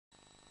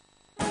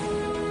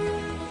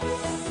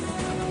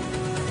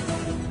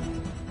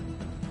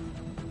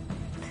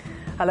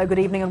Hello, good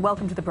evening and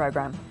welcome to the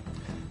programme.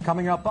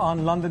 Coming up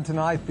on London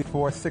Tonight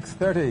before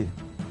 6:30.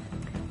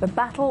 The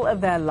battle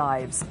of their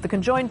lives. The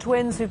conjoined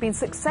twins who've been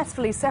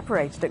successfully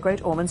separated at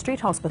Great Ormond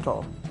Street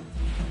Hospital.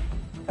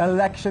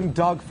 Election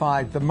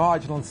dogfight, the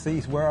marginal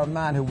seat where a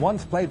man who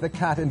once played the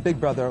cat in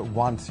Big Brother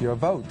wants your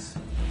vote.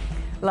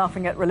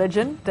 Laughing at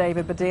religion,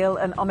 David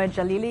Baddiel and Omid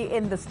Djalili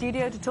in the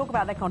studio to talk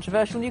about their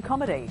controversial new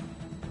comedy.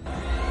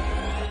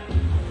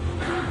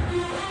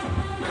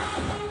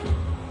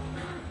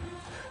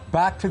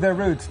 Back to their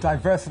roots,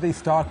 Diversity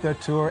start their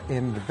tour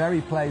in the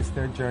very place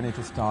their journey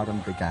to stardom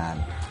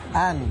began.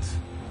 And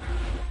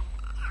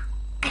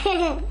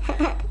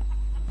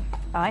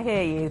I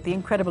hear you, the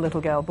incredible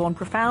little girl born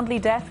profoundly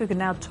deaf who can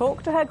now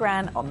talk to her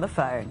gran on the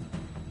phone.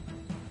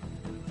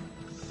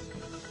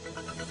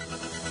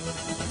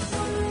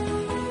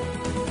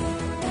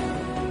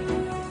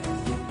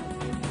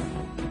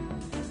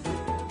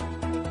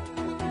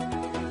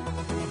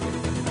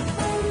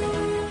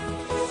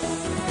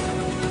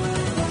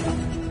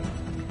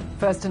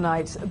 First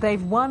tonight,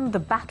 they've won the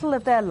battle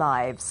of their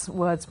lives.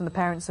 Words from the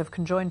parents of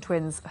conjoined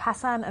twins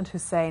Hassan and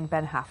Hussein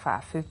Ben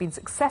Haffaf, who've been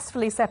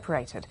successfully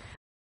separated